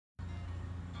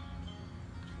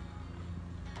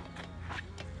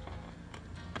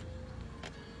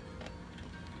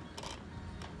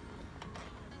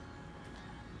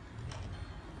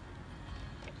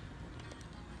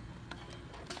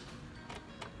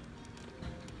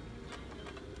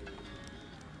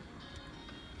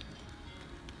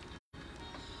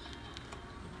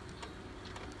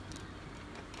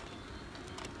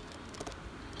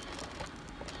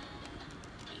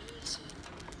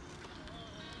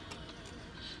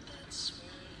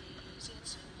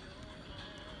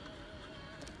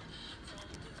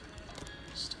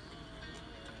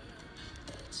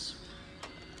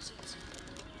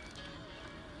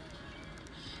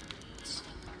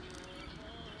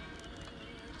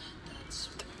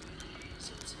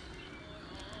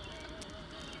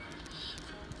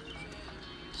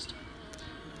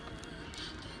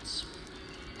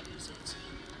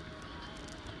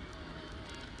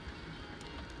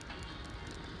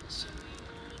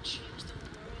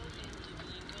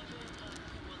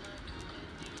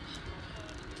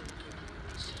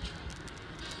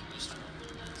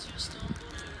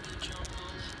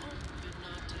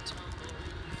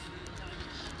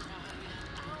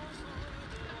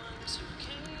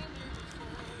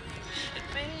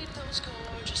those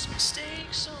gorgeous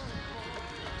mistakes on board,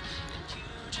 and you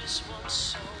just want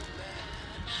so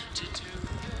bad to do your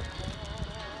part.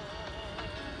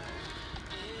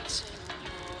 It's in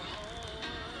your heart,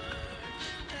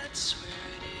 that's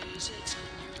where it is, it's in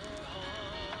your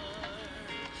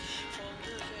heart. From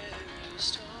the very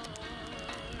start,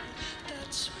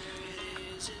 that's where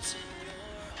it is, it's in your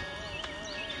heart.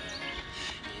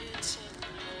 It's in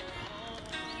your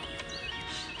heart,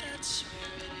 that's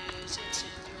where it is, it's in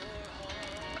your heart.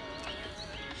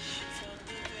 From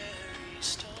the very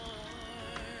start,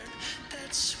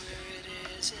 that's where it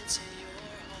is, it's in your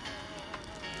heart.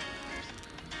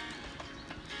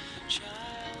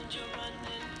 Child, you're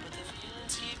running, but the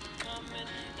feelings keep coming.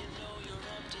 You know you're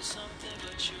up to something,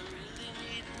 but you really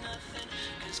need nothing.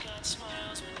 'Cause God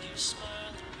smiles when you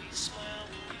smile, and we smile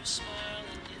when you smile,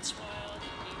 and it's wild,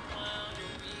 and meanwhile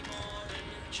you'll be born a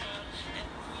new child.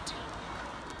 Every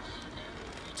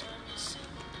time you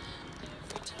sing,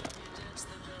 every time you dance,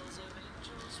 the bells of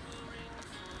angels will ring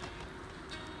for you.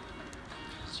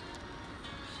 'Cause you're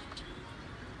due.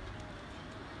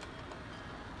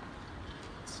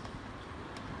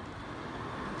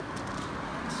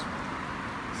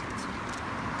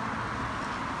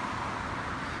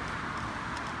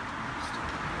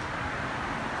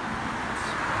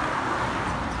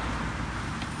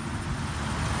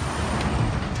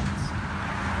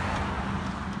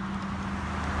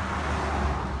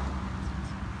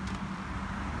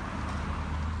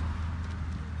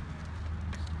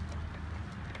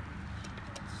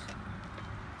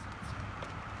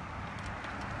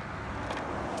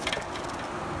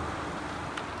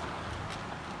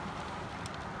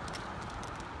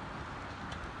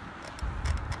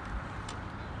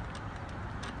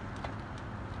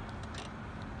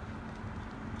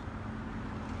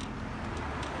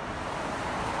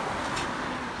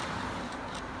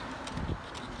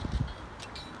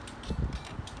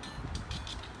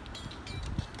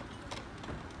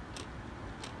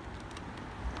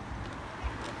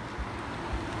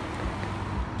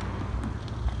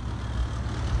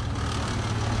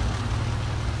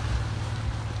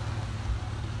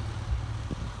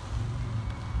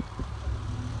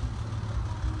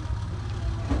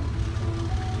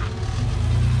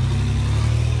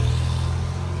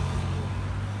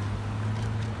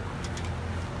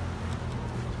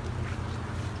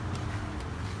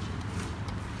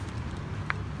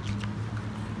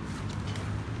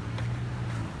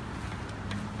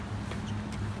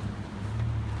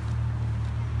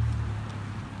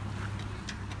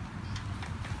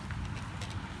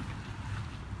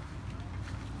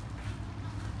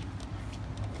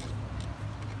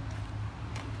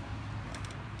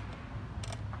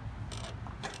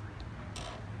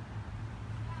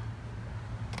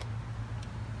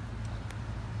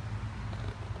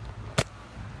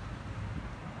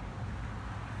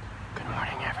 Good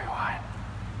morning, everyone.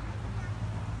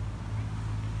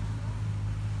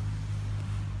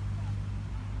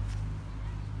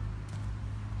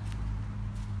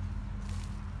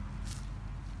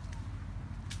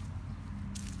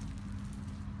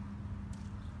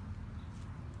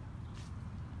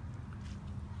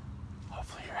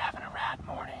 Hopefully you're having a rad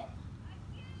morning.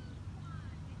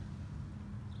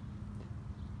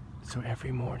 So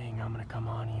every morning I'm gonna come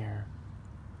on here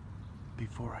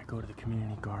before I go to the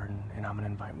community garden, and I'm gonna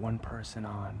invite one person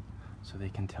on so they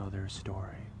can tell their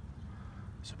story.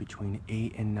 So between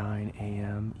 8 and 9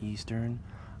 a.m. Eastern,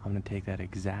 I'm gonna take that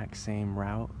exact same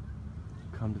route,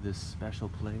 come to this special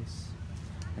place,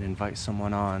 and invite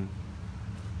someone on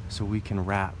so we can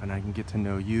rap, and I can get to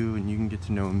know you, and you can get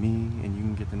to know me, and you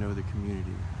can get to know the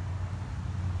community.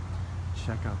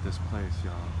 Check out this place,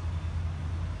 y'all.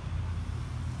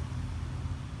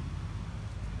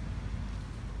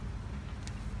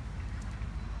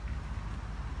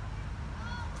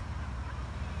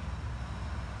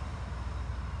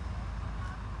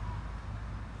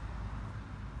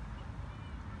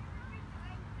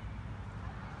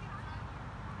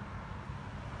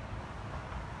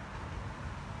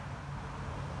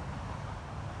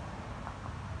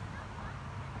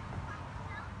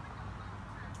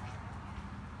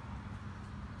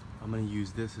 I'm gonna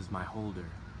use this as my holder.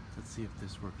 Let's see if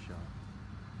this works, y'all.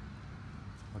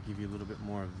 I'll give you a little bit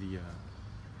more of the,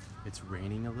 it's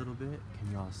raining a little bit.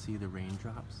 Can y'all see the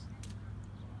raindrops?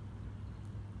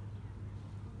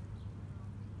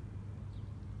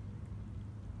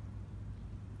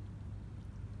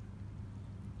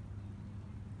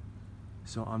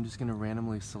 So I'm just gonna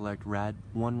randomly select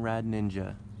one rad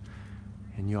ninja,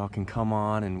 and y'all can come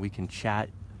on and we can chat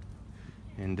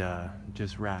and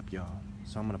just rap, y'all.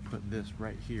 So I'm gonna put this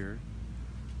right here.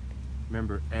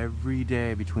 Remember, every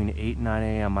day between 8 and 9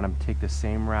 a.m. I'm gonna take the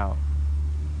same route.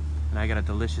 And I got a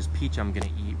delicious peach I'm gonna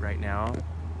eat right now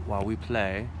while we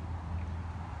play.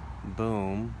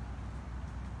 Boom.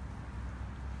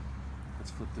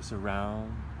 Let's flip this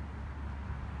around.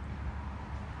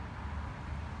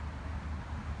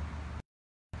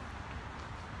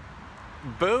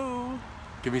 Boo!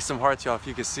 Give me some hearts, y'all, if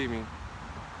you can see me.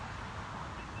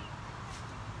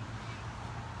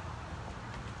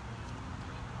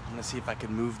 I'm gonna see if I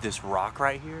can move this rock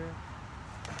right here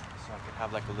so I can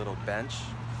have like a little bench.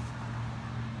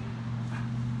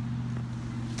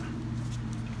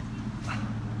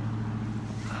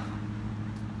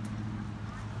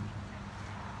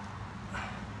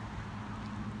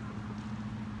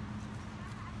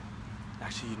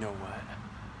 Actually, you know what?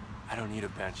 I don't need a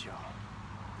bench, y'all.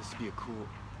 This would be a cool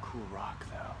rock,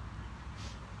 though.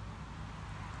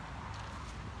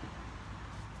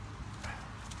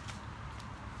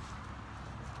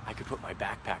 I could put my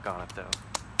backpack on it, though.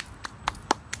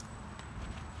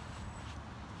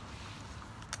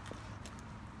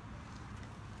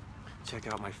 Check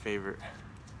out my favorite.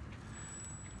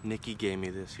 Nikki gave me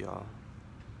this, y'all.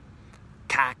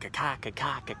 Kaka.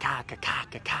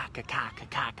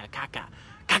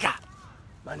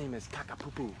 My name is Kaka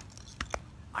Poo Poo.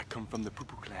 I come from the Poo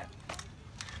Poo clan.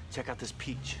 Check out this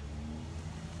peach.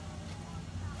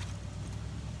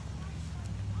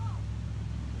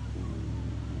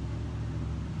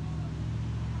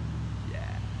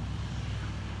 Yeah.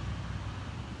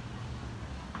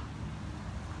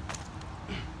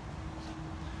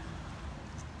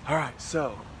 All right,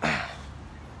 so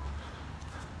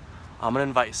I'm gonna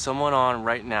invite someone on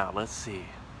right now. Let's see.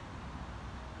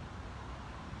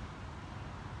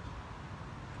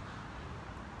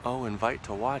 Oh, invite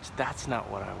to watch. That's not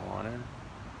what I wanted.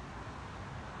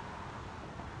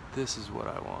 This is what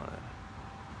I wanted.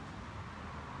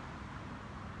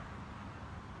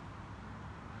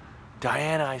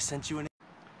 Diana, I sent you an.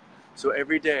 So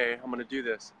every day I'm gonna do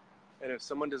this, and if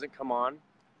someone doesn't come on,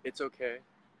 it's okay,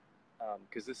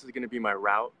 because this is gonna be my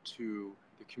route to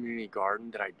the community garden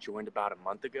that I joined about a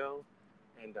month ago,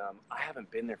 and I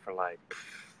haven't been there for like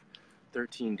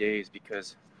 13 days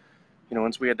because, you know,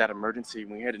 once we had that emergency,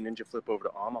 when we had a ninja flip over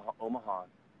to Omaha,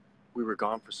 we were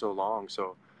gone for so long.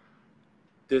 So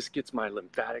this gets my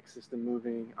lymphatic system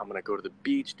moving. I'm gonna go to the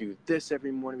beach, do this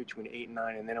every morning between 8 and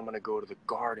 9, and then I'm gonna go to the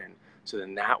garden. So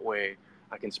then that way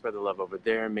I can spread the love over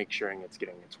there, make sure it's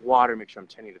getting its water, make sure I'm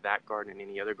tending to that garden and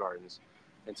any other gardens.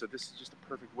 And so this is just a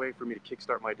perfect way for me to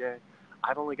kickstart my day.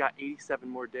 I've only got 87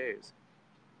 more days.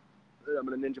 I'm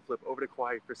gonna ninja flip over to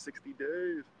Kauai for 60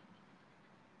 days.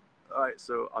 All right,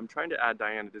 so I'm trying to add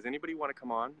Diana. Does anybody want to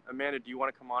come on? Amanda, do you want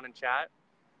to come on and chat?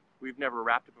 We've never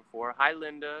wrapped it before. Hi,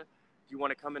 Linda. Do you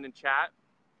want to come in and chat?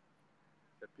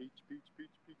 The peach.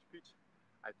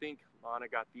 I think Lana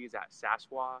got these at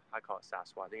Saswa. I call it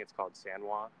Saswa. I think it's called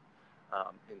Sanwa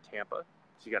in Tampa.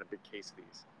 She got a big case of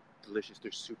these. Delicious.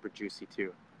 They're super juicy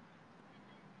too.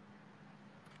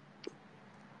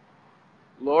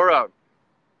 Laura,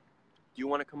 do you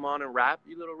want to come on and rap,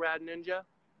 you little rad ninja?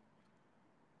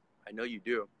 I know you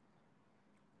do.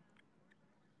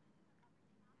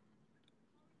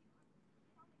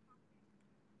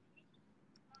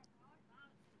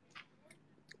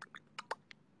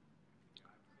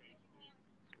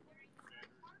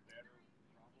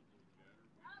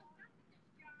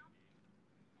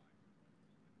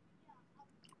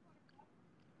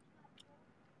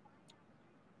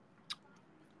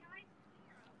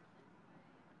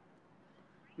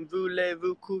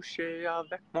 Voulez-vous coucher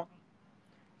avec moi?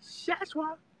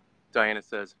 Saswa. Diana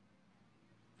says,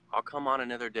 I'll come on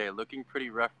another day. Looking pretty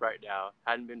rough right now.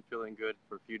 Hadn't been feeling good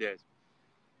for a few days.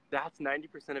 That's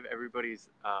 90% of everybody's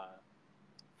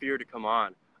fear to come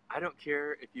on. I don't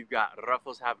care if you've got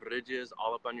ruffles have ridges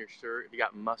all up on your shirt, if you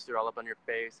got mustard all up on your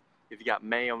face, if you got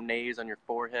mayonnaise on your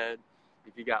forehead,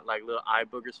 if you got like little eye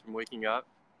boogers from waking up.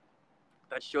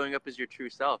 That's showing up as your true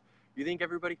self. You think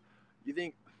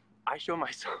I show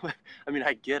myself, I mean,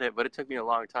 I get it, but it took me a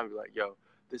long time to be like, yo,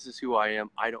 this is who I am.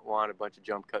 I don't want a bunch of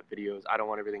jump cut videos. I don't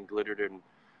want everything glittered and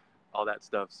all that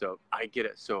stuff. So I get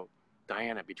it. So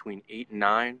Diana, between 8 and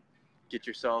 9, get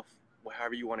yourself,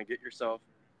 however you want to get yourself.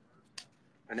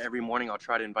 And every morning I'll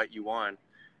try to invite you on.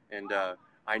 And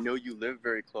I know you live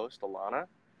very close to Lana,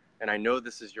 and I know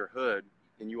this is your hood,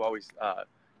 and you always,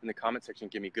 in the comment section,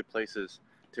 give me good places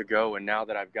to go. And now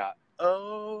that I've got,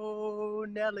 oh,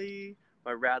 Nelly,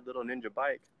 my rad little ninja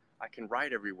bike, I can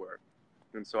ride everywhere.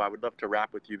 And so I would love to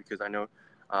rap with you because I know,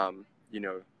 you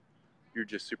know, you're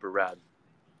just super rad.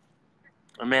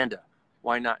 Amanda,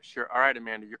 why not? Sure. All right,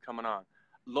 Amanda, you're coming on.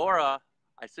 Laura,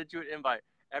 I sent you an invite.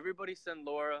 Everybody send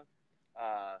Laura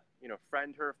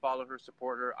friend her, follow her,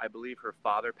 support her. I believe her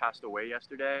father passed away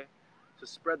yesterday. So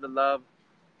spread the love,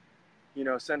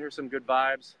 send her some good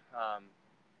vibes.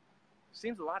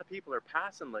 Seems a lot of people are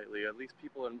passing lately, at least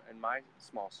people in my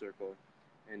small circle.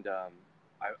 And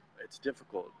it's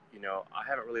difficult. I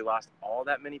haven't really lost all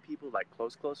that many people, like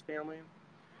close family.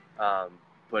 Um,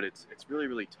 but it's really,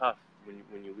 really tough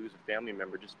when you lose a family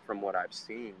member, just from what I've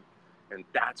seen. And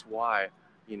that's why,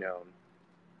 you know,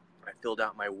 I filled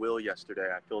out my will yesterday.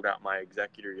 I filled out my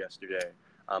executor yesterday.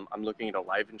 I'm looking at a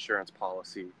life insurance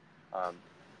policy. Um,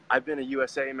 I've been a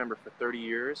USA member for 30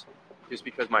 years, just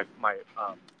because I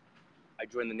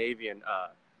joined the Navy in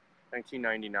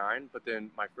 1999. But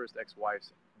then my first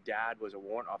ex-wife's dad was a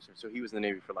warrant officer, so he was in the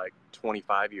Navy for like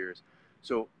 25 years.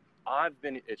 So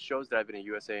it shows that I've been a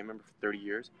USA member for 30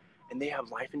 years, and they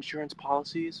have life insurance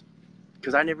policies.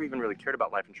 Because I never even really cared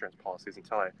about life insurance policies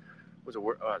until I was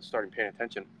starting paying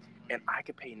attention. And I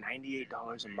could pay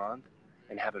 $98 a month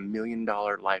and have $1 million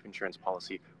life insurance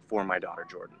policy for my daughter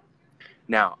Jordan.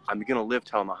 Now, I'm going to live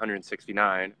till I'm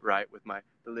 169, right, with my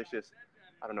delicious,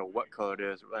 I don't know what color it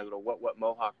is, a little what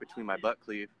mohawk between my butt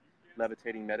cleave,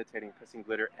 levitating, meditating, pissing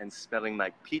glitter, and smelling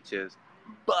like peaches.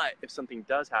 But if something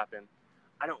does happen,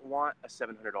 I don't want a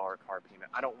 $700 car payment.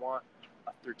 I don't want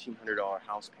a $1,300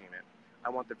 house payment. I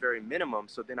want the very minimum,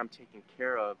 so then I'm taking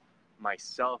care of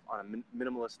myself on a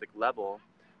minimalistic level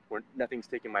where nothing's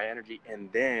taking my energy,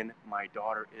 and then my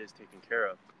daughter is taken care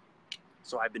of.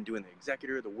 So I've been doing the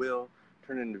executor, the will,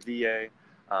 turn it into VA,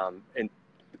 and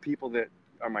the people that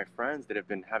are my friends that have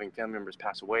been having family members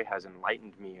pass away has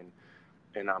enlightened me,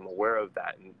 and I'm aware of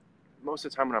that. And most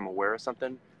of the time when I'm aware of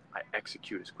something, I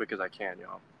execute as quick as I can,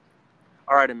 y'all.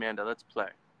 All right, Amanda, let's play.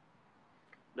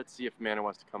 Let's see if Amanda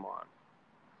wants to come on.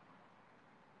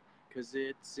 'Cause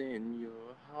it's in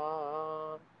your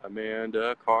heart,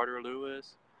 Amanda Carter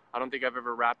Lewis. I don't think I've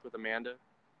ever rapped with Amanda.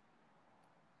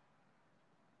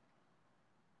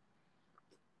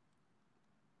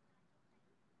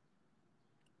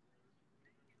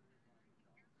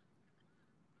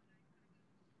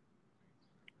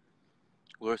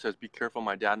 Laura says, be careful,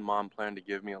 my dad and mom plan to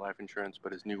give me a life insurance,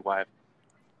 but his new wife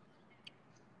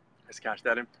has cashed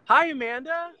that in. Hi,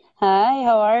 Amanda. Hi,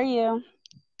 how are you?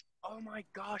 Oh my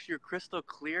gosh, you're crystal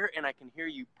clear and I can hear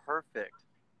you perfect.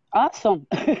 Awesome.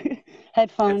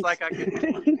 Headphones.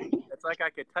 It's like I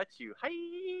could touch you.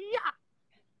 Hi-ya!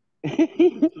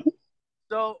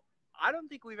 So, I don't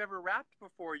think we've ever rapped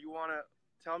before. You want to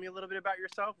tell me a little bit about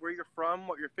yourself, where you're from,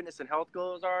 what your fitness and health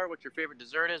goals are, what your favorite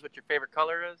dessert is, what your favorite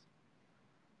color is?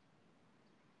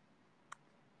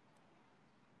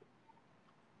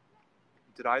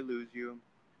 Did I lose you?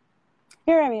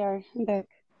 Here we are. I'm back.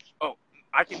 Oh,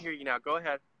 I can hear you now. Go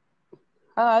ahead.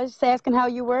 Oh, I was just asking how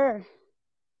you were.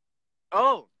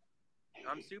 Oh,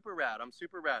 I'm super rad.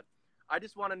 I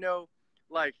just want to know,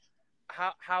 like,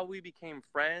 how we became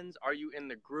friends. Are you in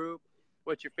the group?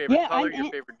 What's your favorite color?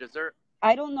 Your favorite dessert?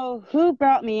 I don't know who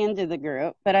brought me into the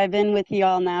group, but I've been with you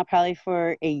all now probably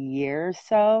for a year or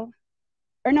so.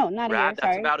 Or no, not a year.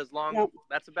 That's about as long. No.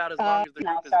 That's about as long as the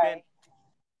group has been.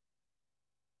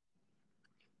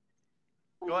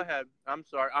 Go ahead. I'm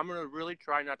sorry. I'm gonna really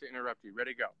try not to interrupt you.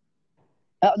 Ready, go.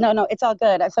 Oh, no, it's all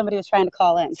good. Somebody was trying to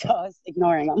call in, so I was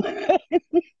ignoring them.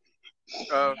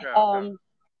 Okay.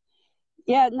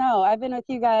 Yeah, no, I've been with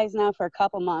you guys now for a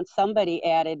couple months. Somebody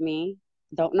added me,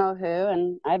 don't know who,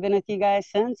 and I've been with you guys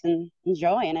since and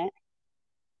enjoying it.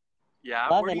 Yeah,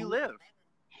 Loving where do you live?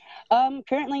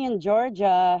 Currently in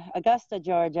Georgia, Augusta,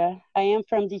 Georgia. I am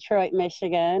from Detroit,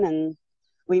 Michigan, and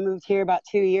we moved here about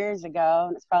 2 years ago,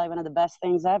 and it's probably one of the best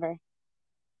things ever.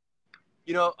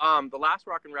 The last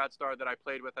Rock and Rad star that I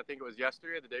played with, I think it was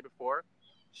yesterday or the day before,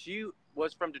 she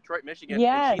was from Detroit, Michigan.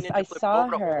 Yes, and she I saw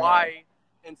over her. To Hawaii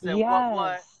and said, yes.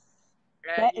 What?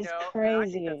 And, that is crazy.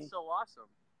 I think that's so awesome.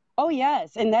 Oh,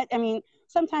 yes. And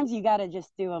sometimes you got to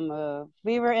just do a move.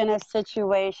 We were in a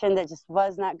situation that just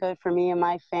was not good for me and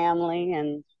my family,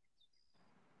 and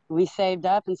we saved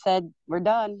up and said, we're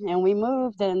done. And we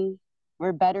moved, and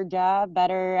we're better job,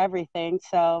 better everything.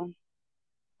 So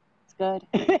it's good.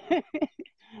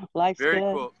 Life's very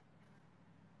good. Cool.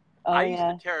 Oh, I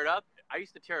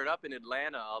used to tear it up in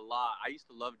Atlanta a lot. I used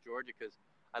to love Georgia because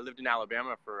I lived in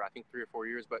Alabama for I think 3 or 4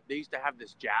 years. But they used to have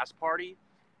this jazz party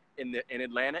in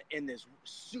Atlanta in this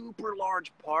super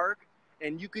large park,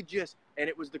 and you could and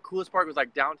it was the coolest park. It was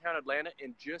like downtown Atlanta,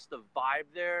 and just the vibe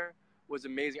there was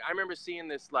amazing. I remember seeing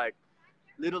this like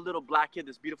little black kid,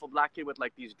 this beautiful black kid with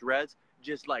like these dreads,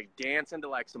 just like dancing to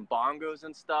like some bongos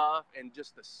and stuff, and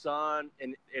just the sun,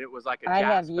 and it was like a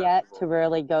jazz festival. I have yet to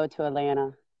really go to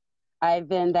Atlanta. I've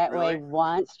been that way Really?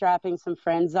 once, dropping some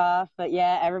friends off, but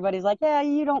yeah, everybody's like, yeah,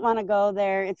 you don't want to go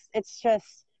there. It's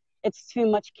just it's too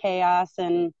much chaos,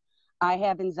 and I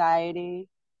have anxiety.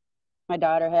 My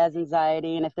daughter has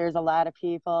anxiety, and if there's a lot of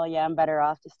people, yeah, I'm better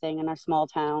off just staying in our small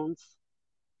towns.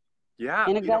 Yeah,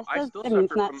 In you know, I Augusta, still I mean, it's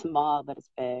suffer not from small, but it's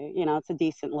big. It's a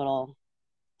decent little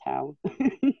town.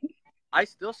 I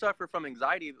still suffer from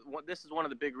anxiety. This is one of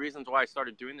the big reasons why I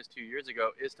started doing this 2 years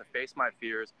ago is to face my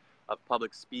fears of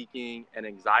public speaking and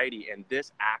anxiety. And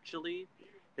this actually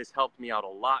has helped me out a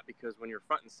lot because when you're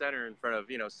front and center in front of,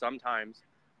 sometimes,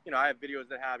 I have videos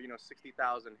that have,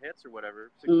 60,000 hits or whatever,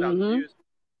 60,000 Hmm. views.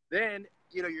 Then,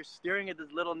 you're staring at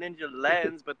this little ninja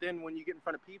lens, but then when you get in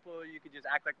front of people, you could just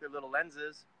act like they're little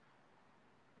lenses,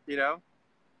 you know?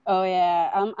 Oh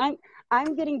yeah,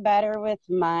 I'm getting better with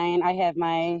mine. I have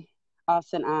my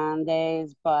offs and on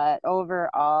days, but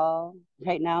overall,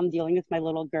 right now I'm dealing with my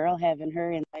little girl having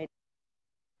her inside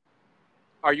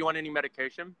Are you on any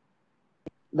medication?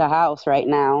 the house right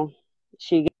now.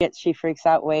 She freaks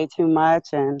out way too much,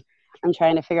 and I'm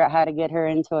trying to figure out how to get her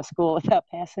into a school without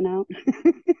passing out.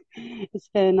 It's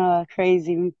been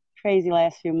crazy, crazy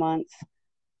last few months.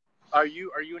 Are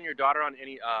you and your daughter on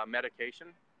any medication?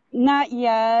 Not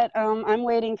yet. I'm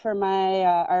waiting for my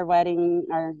our wedding,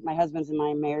 my husband's and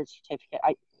my marriage certificate.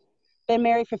 I've been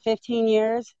married for 15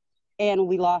 years, and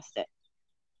we lost it.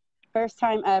 First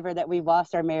time ever that we've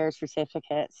lost our marriage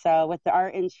certificate. So with our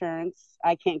insurance,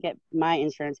 I can't get my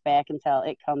insurance back until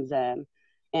it comes in.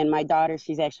 And my daughter,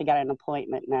 she's actually got an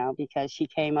appointment now because she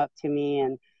came up to me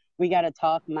and we got to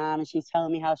talk, Mom, and she's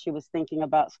telling me how she was thinking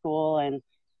about school and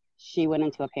she went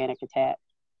into a panic attack.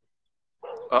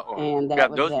 Uh-oh. And Yeah,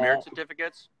 that was those marriage it.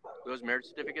 certificates,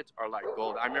 are like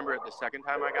gold. I remember the second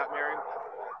time I got married,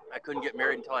 I couldn't get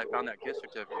married until I found that gift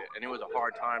certificate, and it was a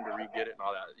hard time to re-get it and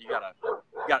all that. You gotta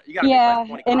make like Yeah,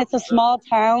 20 and it's a copies of small those.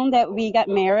 town that we got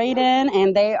married in,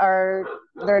 and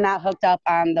they're not hooked up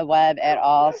on the web at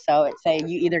all. So it's a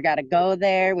you either got to go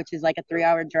there, which is like a 3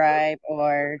 hour drive,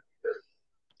 or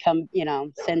come,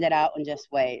 send it out and just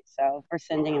wait. So we're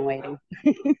sending and waiting.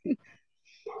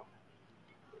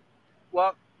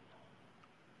 Well,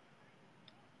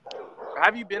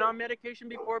 have you been on medication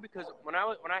before? Because when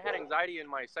I had anxiety and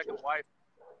my second wife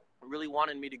really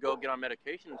wanted me to go get on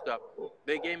medication and stuff,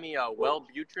 they gave me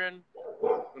Wellbutrin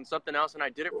and something else, and I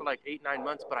did it for like 8 9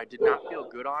 months, but I did not feel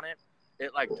good on it.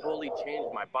 It like totally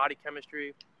changed my body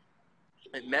chemistry.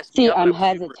 It messed me See, up, and I'm I'm super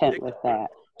hesitant addicted with to it.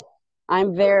 that.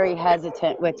 I'm very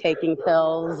hesitant with taking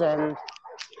pills and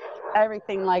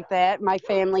everything like that. My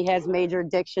family has major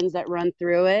addictions that run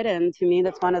through it, and to me,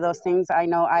 that's one of those things I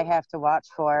know I have to watch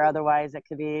for. Otherwise, it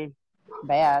could be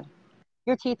bad.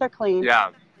 Your teeth are clean.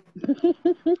 Yeah.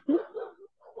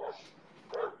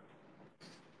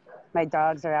 My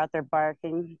dogs are out there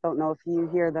barking. Don't know if you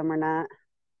hear them or not.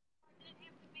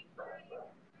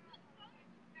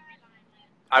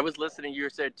 I was listening. You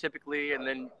said typically, and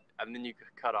then you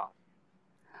cut off.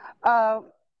 Uh,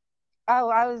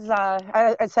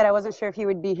 I said I wasn't sure if you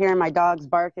would be hearing my dogs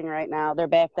barking right now. They're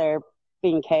back there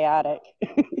being chaotic.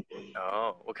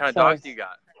 Oh, what kind of So dogs do it's you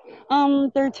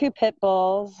got? they're two pit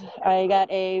bulls. I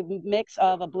got a mix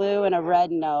of a blue and a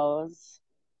red nose.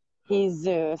 He's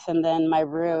Zeus, and then my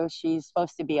Rue, she's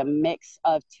supposed to be a mix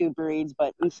of two breeds,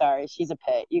 but I'm sorry, she's a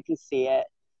pit. You can see it.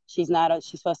 She's not a,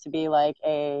 she's supposed to be like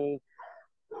a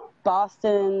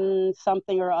Boston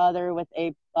something or other with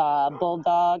a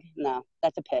bulldog. No,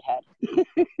 that's a pit head.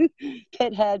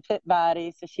 Pit head, pit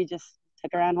body. So she just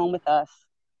took her on home with us.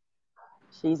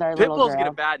 She's our Pit little bulls get a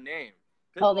girl. bad name.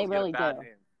 Pit Oh, they bulls get a really bad do.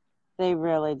 name. They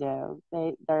really do.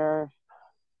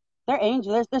 They're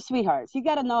angels. They're sweethearts. You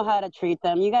got to know how to treat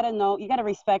them. You got to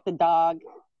respect the dog,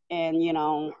 and you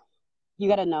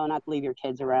got to know not to leave your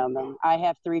kids around them. I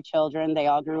have 3 children. They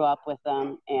all grew up with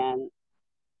them, and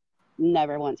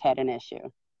never once had an issue.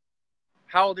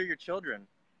 How old are your children?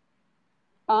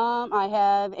 I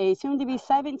have a soon-to-be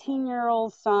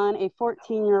 17-year-old son, a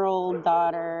 14-year-old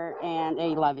daughter, and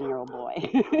a 11-year-old boy.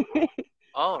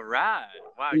 All right.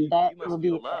 Wow, That you will must be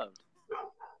feel it. loved.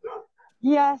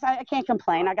 Yes, I can't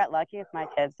complain. I got lucky with my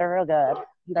kids. They're real good.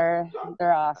 They're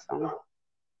awesome.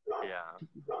 Yeah.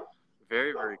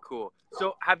 Very, very cool.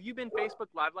 So, have you been Facebook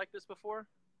Live like this before?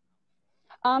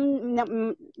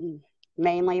 No,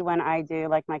 mainly when I do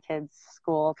like my kids'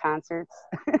 school concerts.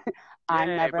 I'm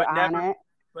Yay! never on it.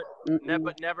 But, Mm-mm.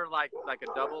 but never like a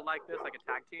double like this, like a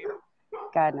tag team.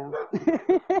 God no.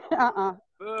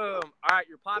 Boom! All right,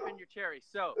 you're popping your cherry.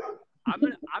 So, I'm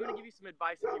gonna give you some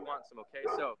advice if you want some. Okay,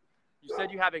 so you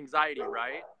said you have anxiety,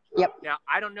 right? Yep. Now,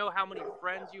 I don't know how many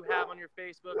friends you have on your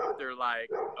Facebook, if they're like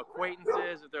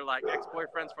acquaintances, if they're like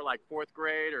ex-boyfriends for like 4th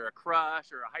grade, or a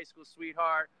crush, or a high school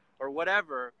sweetheart, or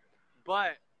whatever.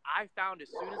 But I found as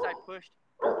soon as I pushed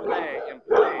play and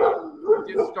played,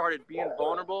 just started being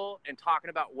vulnerable and talking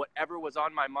about whatever was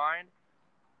on my mind,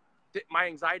 my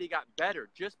anxiety got better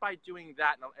just by doing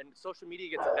that. And social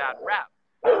media gets a bad rap.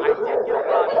 I did get a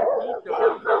lot of heat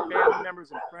though from family members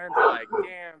and friends like,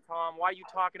 damn, Tom, why are you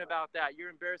talking about that? You're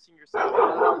embarrassing yourself.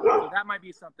 So that might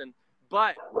be something.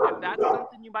 But if that's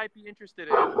something you might be interested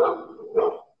in,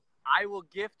 I will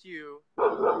gift you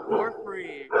for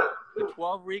free the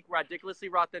 12-week ridiculously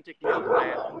raw authentic meal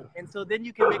plan. And so then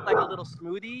you can make like a little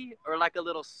smoothie or like a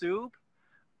little soup,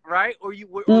 right? Or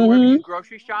wherever you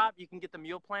grocery shop, you can get the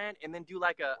meal plan and then do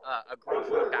like a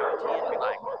grocery bounty and be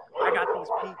like, I got these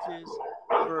peaches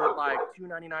for like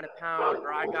 $2.99 a pound,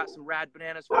 or I got some rad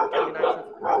bananas for 29 cents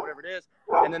a pound, whatever it is.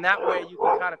 And then that way you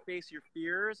can kind of face your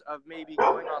fears of maybe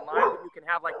going online, but you can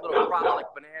have like little crops like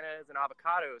bananas and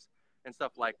avocados and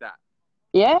stuff like that.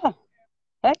 Yeah.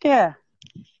 Heck yeah.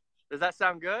 Does that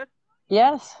sound good?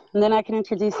 Yes. And then I can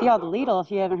introduce you all to Lidl if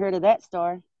you haven't heard of that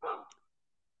store.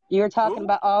 You were talking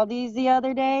about Aldi's the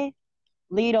other day.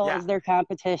 Lidl is their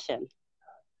competition.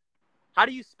 How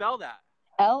do you spell that?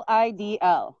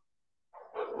 Lidl.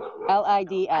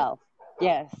 Lidl.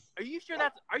 Yes. Are you sure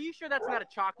that's not a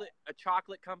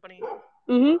chocolate company?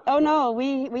 Oh no,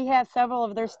 we have several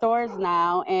of their stores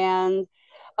now, and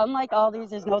unlike Aldi's,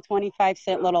 there's no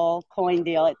 25-cent little coin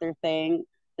deal at their thing.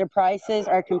 Their prices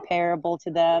are comparable to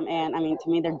them, and I mean, to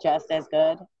me, they're just as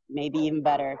good, maybe even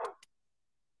better.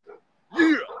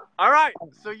 Yeah. All right.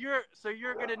 So you're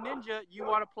gonna ninja. You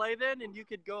want to play then, and you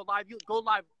could go live. You go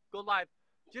live.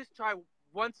 Just try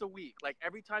once a week. Like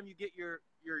every time you get your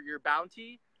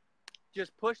bounty,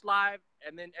 just push live,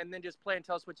 and then just play and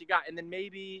tell us what you got. And then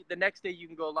maybe the next day you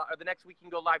can go live, or the next week you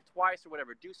can go live twice or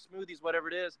whatever. Do smoothies, whatever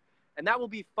it is, and that will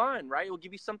be fun, right? It will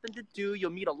give you something to do. You'll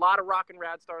meet a lot of rock and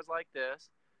rad stars like this.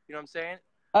 You know what I'm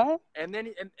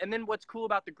saying? And then what's cool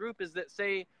about the group is that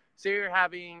say you're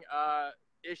having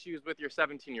issues with your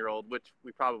 17-year-old, which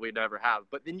we probably never have,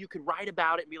 but then you could write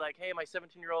about it and be like, hey, my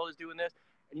 17-year-old is doing this.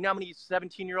 And you know how many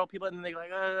 17-year-old people, and then they're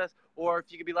like, or if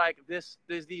you could be like, there's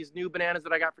these new bananas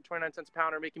that I got for 29 cents a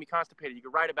pound are making me constipated. You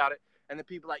could write about it, and then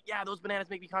people are like, yeah, those bananas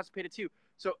make me constipated too.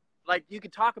 So like you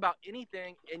could talk about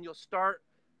anything, and you'll start,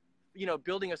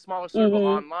 building a smaller circle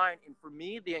online. And for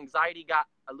me, the anxiety got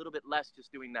a little bit less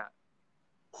just doing that.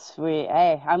 Sweet.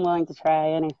 Hey, I'm willing to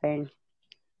try anything.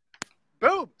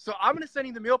 Boom. So I'm going to send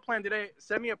you the meal plan today.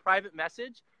 Send me a private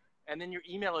message and then your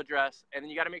email address. And then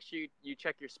you got to make sure you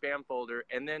check your spam folder.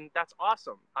 And then that's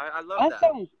awesome. I love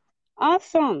that.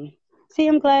 Awesome. See,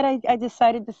 I'm glad I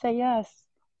decided to say yes.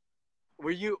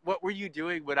 What were you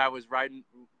doing when I was riding,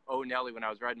 Nelly, when I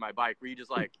was riding my bike? Were you just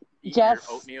like eating your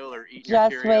oatmeal or eating your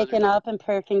Cheerios? Just waking up and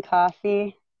perking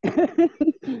coffee.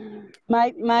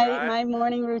 My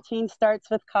morning routine starts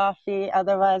with coffee.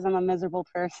 Otherwise, I'm a miserable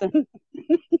person.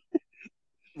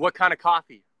 What kind of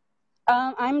coffee?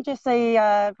 I'm just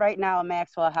right now a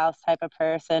Maxwell House type of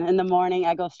person. In the morning,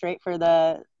 I go straight for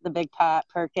the big pot,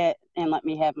 perk it, and let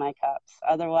me have my cups.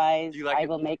 Otherwise, I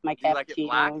will make my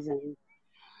cappuccinos.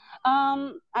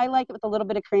 I like it with a little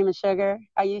bit of cream and sugar.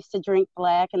 I used to drink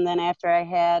black, and then after I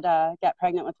had got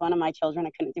pregnant with one of my children,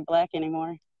 I couldn't do black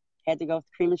anymore. Had to go with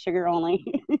cream and sugar only.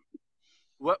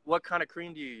 What kind of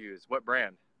cream do you use? What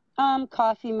brand?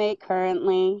 Coffee Mate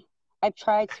currently. I've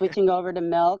tried switching over to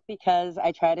milk because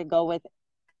I try to go with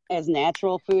as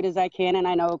natural food as I can, and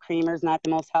I know creamer's not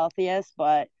the most healthiest,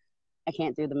 but I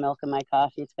can't do the milk in my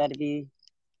coffee. It's got to be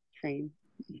cream.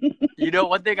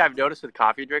 One thing I've noticed with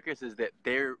coffee drinkers is that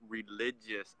they're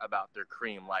religious about their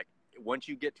cream. Like, once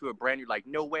you get to a brand, you're like,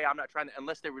 no way, I'm not trying to,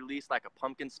 unless they release like a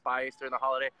pumpkin spice during the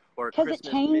holiday or a Christmas. Because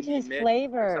it changes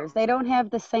flavors. They don't have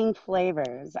the same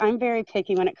flavors. I'm very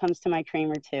picky when it comes to my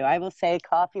creamer too. I will say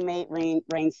Coffee Mate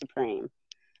reigns supreme.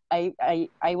 I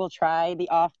will try the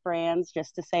off brands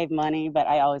just to save money, but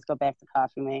I always go back to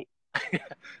Coffee Mate.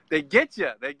 They get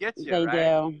you. They right?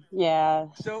 Do. Yeah.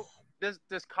 So does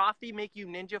coffee make you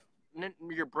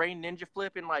your brain ninja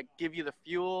flip and like give you the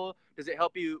fuel? Does it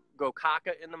help you go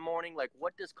caca in the morning? Like,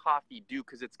 what does coffee do?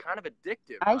 Because it's kind of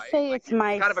addictive. I say it's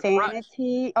my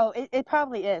sanity. Oh, it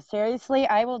probably is. Seriously,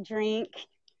 I will drink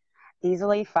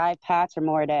easily 5 pots or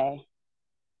more a day.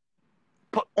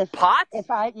 Pots?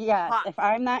 If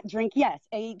I'm not drinking,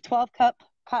 a 12-cup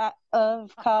pot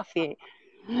of coffee.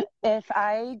 If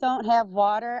I don't have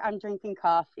water, I'm drinking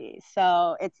coffee.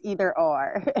 So it's either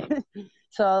or.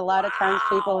 So a lot of times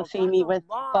people will see me with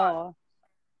both.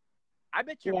 I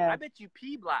bet you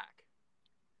pee black.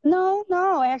 No,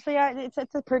 no, actually,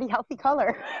 it's a pretty healthy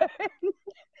color.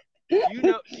 Do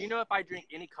you know if I drink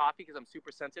any coffee because I'm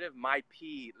super sensitive, my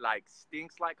pee like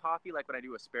stinks like coffee, like when I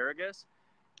do asparagus,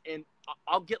 and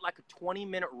I'll get like a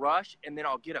 20-minute rush, and then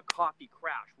I'll get a coffee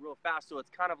crash real fast. So it's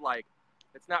kind of like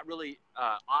it's not really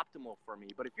optimal for me.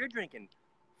 But if you're drinking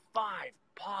 5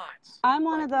 pots, I'm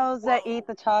one like of those that eat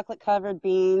whoa, the chocolate covered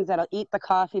beans, that'll eat the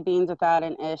coffee beans without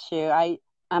an issue.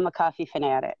 I'm a coffee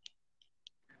fanatic.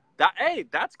 that hey,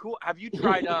 that's cool. Have you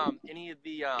tried any of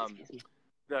Excuse me.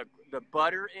 the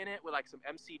butter in it with like some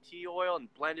MCT oil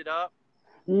and blend it up?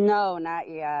 No, not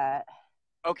yet.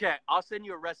 Okay, I'll send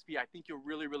you a recipe. I think you'll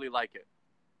really, really like it.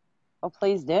 Oh,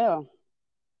 please do.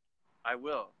 I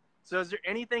will. So, is there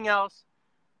anything else?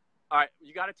 All right,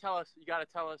 you got to tell us. You got to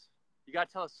tell us. You got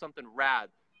to tell us something rad.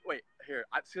 Wait, here.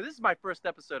 So this is my first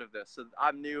episode of this, so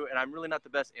I'm new, and I'm really not the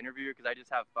best interviewer because I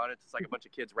just have fun. It's just like a bunch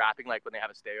of kids rapping, like when they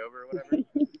have a stayover or whatever.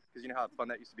 Because you know how fun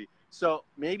that used to be. So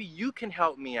maybe you can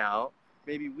help me out.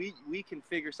 Maybe we can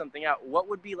figure something out. What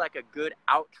would be like a good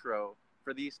outro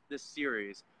for this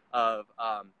series of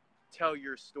tell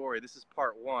your story? This is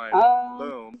part one.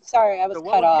 Boom. Sorry, I was So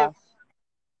cut off.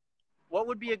 what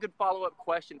would be a good follow-up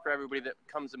question for everybody that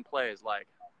comes and plays? Like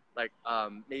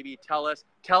maybe tell us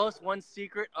one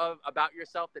secret about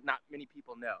yourself that not many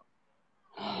people know.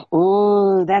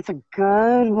 Ooh, that's a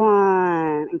good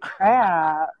one.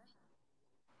 Crap.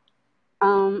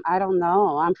 I don't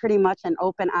know. I'm pretty much an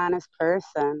open, honest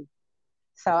person.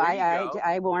 So There you go.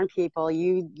 I warn people,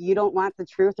 you don't want the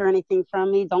truth or anything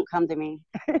from me, don't come to me.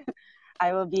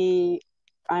 I will be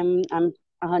I'm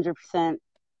 100%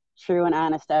 true and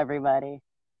honest to everybody.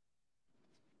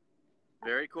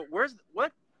 Very cool.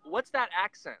 What's that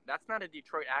accent? That's not a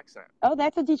Detroit accent. Oh,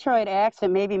 that's a Detroit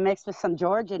accent, maybe mixed with some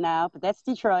Georgia now, but that's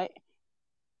Detroit.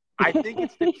 I think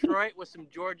it's Detroit with some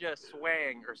Georgia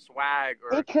swang or swag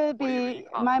or It could whatever you be.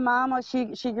 call My it. mom was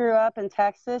she grew up in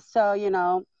Texas, so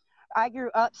I grew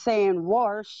up saying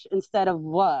wash instead of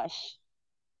wash.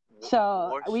 So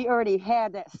Whoosh. we already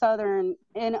had that southern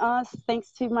in us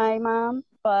thanks to my mom.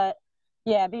 But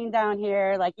yeah, being down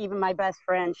here, like even my best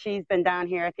friend, she's been down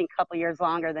here I think a couple years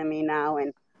longer than me now,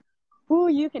 and ooh,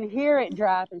 you can hear it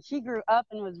drop. And she grew up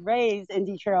and was raised in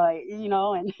Detroit,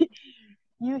 and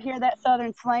you hear that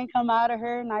southern slang come out of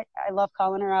her, and I love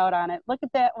calling her out on it. Look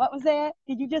at that. What was that?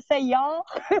 Did you just say y'all?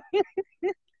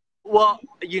 Well,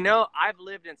 I've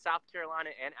lived in South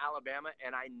Carolina and Alabama,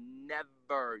 and I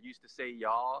never used to say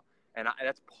y'all, and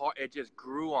that's part. It just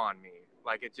grew on me,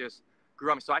 like it just grew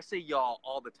on me. So I say y'all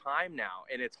all the time now,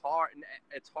 and it's hard.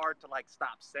 It's hard to like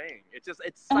stop saying. It's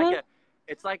like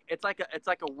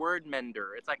Uh-huh. a word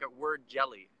mender. It's like a word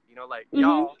jelly. Like Mm-hmm.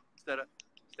 y'all instead of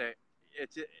say.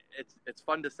 It's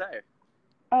fun to say.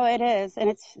 Oh, it is, and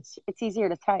it's easier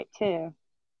to type too.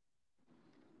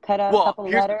 Cut out a Well, couple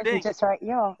here's the letters and thing. just write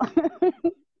y'all.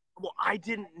 Well, I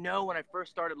didn't know when I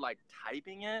first started like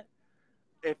typing it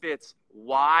if it's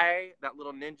Y, that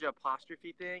little ninja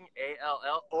apostrophe thing,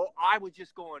 ALL, or I was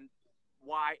just going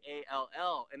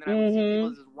YALL. And then I would see people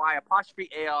Mm-hmm. as Y apostrophe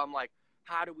AL. I'm like,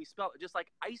 how do we spell it? Just like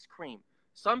ice cream.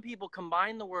 Some people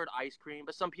combine the word ice cream,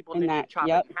 but some people And ninja that, chop it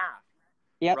yep, in half,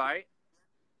 yep. right?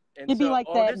 And You'd be so, like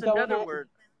oh, that there's another donut. word.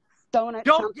 Donut.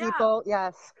 Don't, Some yeah, people,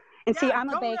 yes. And see, yeah, I'm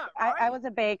a bake. donut, I right? was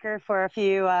a baker for a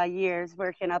few years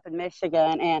working up in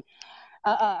Michigan, and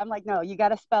I'm like, no, you got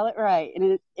to spell it right,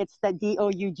 and it's the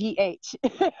DOUGH.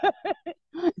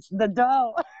 It's the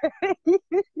dough.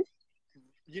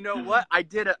 You know what? I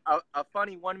did a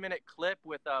funny 1 minute clip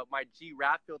with my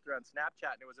G-Rap filter on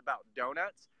Snapchat, and it was about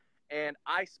donuts. And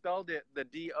I spelled it the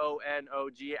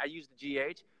DONOG. I used the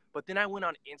GH, but then I went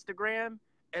on Instagram,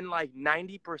 and like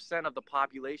 90% of the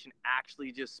population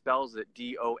actually just spells it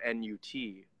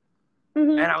DONUT.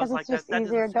 And I Because was it's like, that just that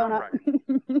easier doesn't sound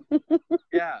donut. right.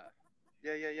 Yeah,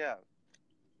 yeah.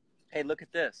 Hey, look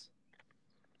at this.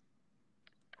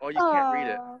 Oh, you can't read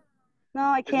it. Oh, no,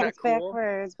 I Isn't can't. that It's cool?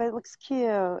 backwards, but it looks cute.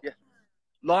 Yeah.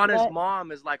 Lana's What?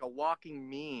 mom is like a walking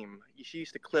meme. She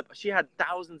used to clip, she had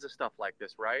thousands of stuff like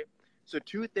this, right? So,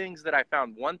 two things that I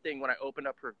found. One thing, when I opened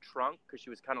up her trunk, because she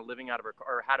was kind of living out of her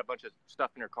car, or had a bunch of stuff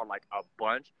in her car, like a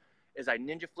bunch, is I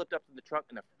ninja flipped up to the trunk,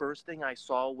 and the first thing I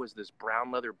saw was this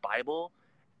brown leather Bible,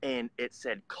 and it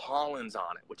said Collins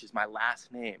on it, which is my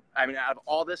last name. I mean, out of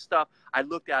all this stuff, I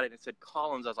looked at it and it said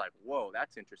Collins. I was like, whoa,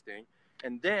 that's interesting.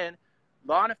 And then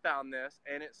Lana found this,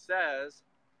 and it says,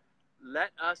 let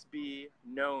us be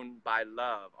known by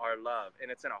love, our love,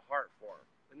 and it's in a heart form.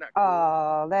 Isn't that cool?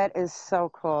 Oh, that is so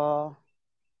cool.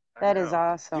 I That is know. Do you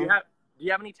awesome. have do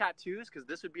you have any tattoos? Because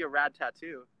this would be a rad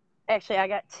tattoo. Actually, I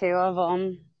got two of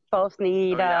them. Both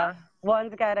need, Oh yeah.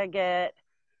 one's got to get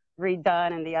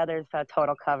redone and the other's a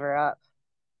total cover up.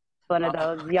 one of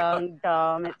those young,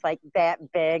 dumb. It's like that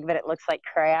big, but it looks like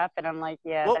crap. And I'm like,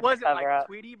 yeah, What that's was a it, like cover up.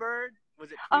 Tweety Bird?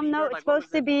 Was it Tweety No, Bird? it's Like, what was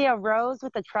supposed to it? be a rose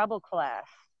with a treble clef.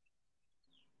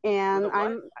 With a And what?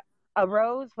 I'm a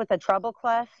rose with a treble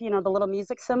clef, you know, the little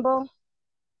music symbol.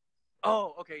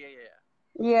 Oh, okay, yeah, yeah,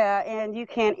 yeah. Yeah, and you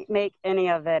can't make any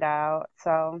of it out.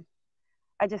 So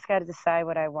I just got to decide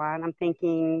what I want. I'm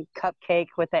thinking cupcake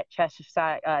with that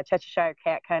Cheshire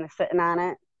cat kind of sitting on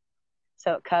it.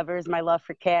 So it covers my love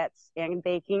for cats and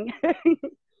baking.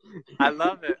 I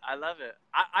love it. I love it.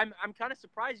 I'm kind of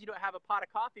surprised you don't have a pot of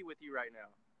coffee with you right now.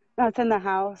 No, it's in the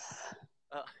house.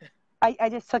 Uh, I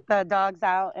just took the dogs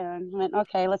out and went,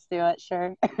 okay, let's do it.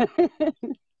 Sure.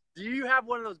 do you have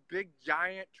one of those big,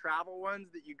 giant travel ones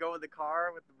that you go in the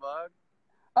car with the mug?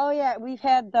 Oh, yeah, we've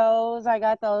had those. I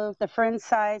got those, the friend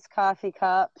size coffee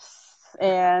cups.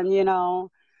 And, you know,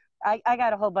 I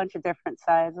got a whole bunch of different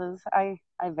sizes. I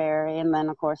vary. And then,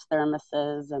 of course,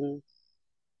 thermoses and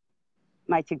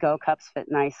my to-go cups fit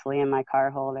nicely in my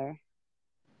car holder.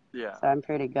 Yeah. So I'm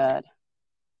pretty good.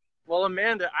 Well,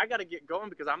 Amanda, I got to get going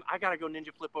because I got to go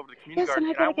ninja flip over to the community Yes, and garden. I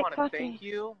And I gotta get want to coffee. thank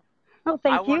you. Oh,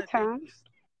 thank you, Tom.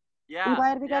 Yeah. I'm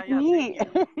glad we got to thank meet.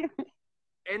 you.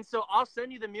 And so I'll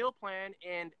send you the meal plan,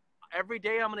 and every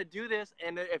day I'm going to do this.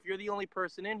 And if you're the only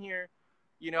person in here,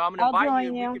 you know, I'm going to I'll invite you.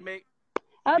 join you. We can make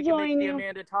I'll we can make join the you.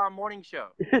 Amanda Tom morning show.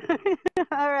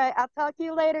 All right. I'll talk to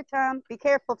you later, Tom. Be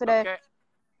careful today. Okay.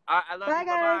 I love Bye, you.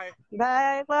 guys. Bye-bye.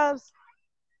 Bye, loves.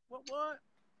 What?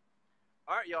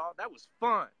 All right, y'all. That was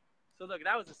fun. So, look,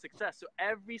 that was a success. So,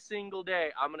 every single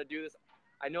day, I'm going to do this.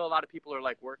 I know a lot of people are,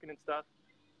 like, working and stuff.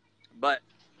 But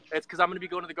it's because I'm going to be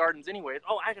going to the gardens anyways.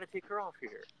 Oh, I got to take her off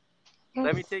here. Yes.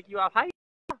 Let me take you off. Hi.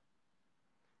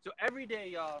 So, every day,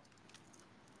 y'all,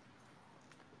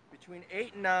 between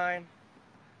 8 and 9,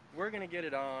 we're going to get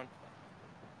it on.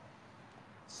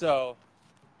 So,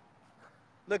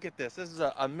 look at this. This is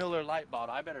a Miller Lite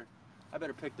bottle. I better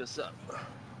pick this up.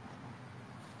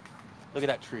 Look at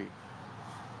that tree.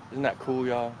 Isn't that cool,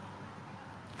 y'all?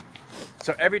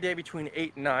 So every day between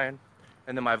 8 and 9,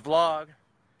 and then my vlog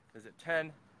is at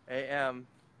 10 a.m.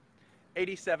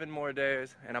 87 more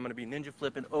days, and I'm gonna be ninja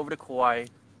flipping over to Kauai.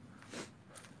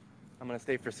 I'm gonna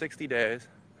stay for 60 days.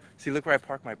 See, look where I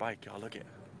park my bike, y'all. Look at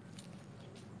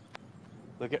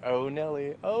oh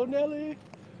Nelly, oh Nelly.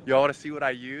 Y'all wanna see what I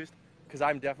used? Because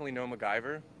I'm definitely no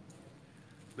MacGyver.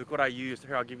 Look what I used.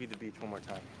 Here, I'll give you the beach one more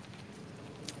time.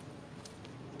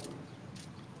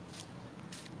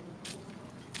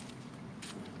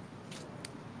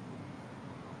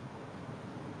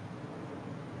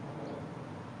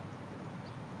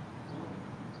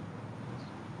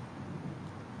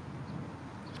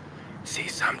 See,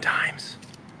 sometimes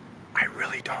I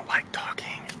really don't like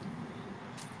talking.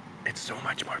 It's so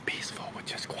much more peaceful with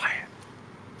just quiet.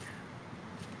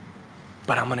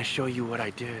 But I'm gonna show you what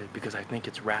I did because I think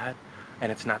it's rad,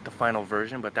 and it's not the final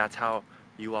version, but that's how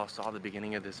you all saw the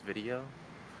beginning of this video.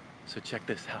 So check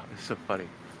this out. It's so funny.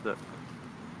 Look.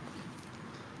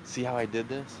 See how I did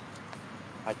this?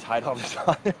 I tied all this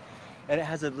on it, and it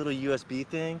has a little USB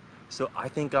thing. So I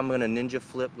think I'm gonna ninja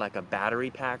flip like a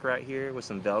battery pack right here with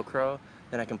some Velcro.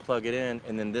 Then I can plug it in,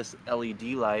 and then this LED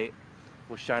light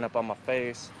will shine up on my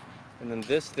face. And then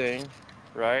this thing,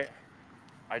 right,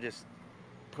 I just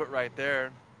put right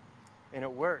there, and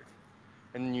it worked.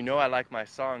 And you know I like my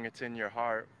song, It's in Your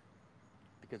Heart,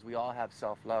 because we all have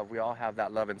self-love. We all have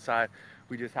that love inside.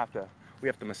 We just have to,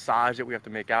 massage it. We have to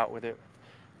make out with it.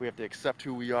 We have to accept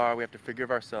who we are. We have to forgive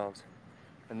ourselves.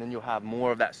 And then you'll have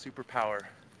more of that superpower.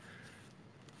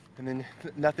 And then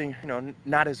nothing, you know,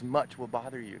 not as much will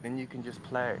bother you. Then you can just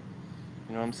play.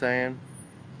 You know what I'm saying?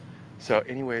 So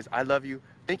anyways, I love you.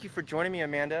 Thank you for joining me,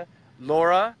 Amanda.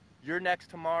 Laura, you're next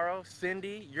tomorrow.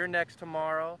 Cindy, you're next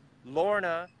tomorrow.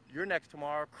 Lorna, you're next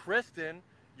tomorrow. Kristen,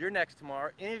 you're next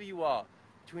tomorrow. Any of you all,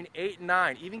 between 8 and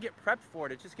 9, even get prepped for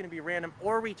it. It's just gonna be random.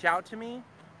 Or reach out to me.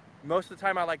 Most of the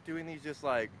time I like doing these just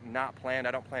like not planned.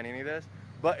 I don't plan any of this.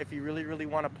 But if you really, really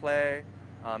wanna play,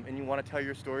 and you want to tell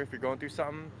your story if you're going through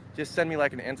something, just send me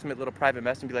like an intimate little private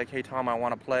message and be like, hey Tom, I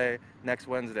want to play next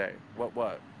Wednesday.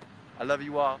 What? I love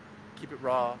you all. Keep it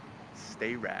raw.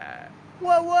 Stay rad.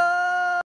 What?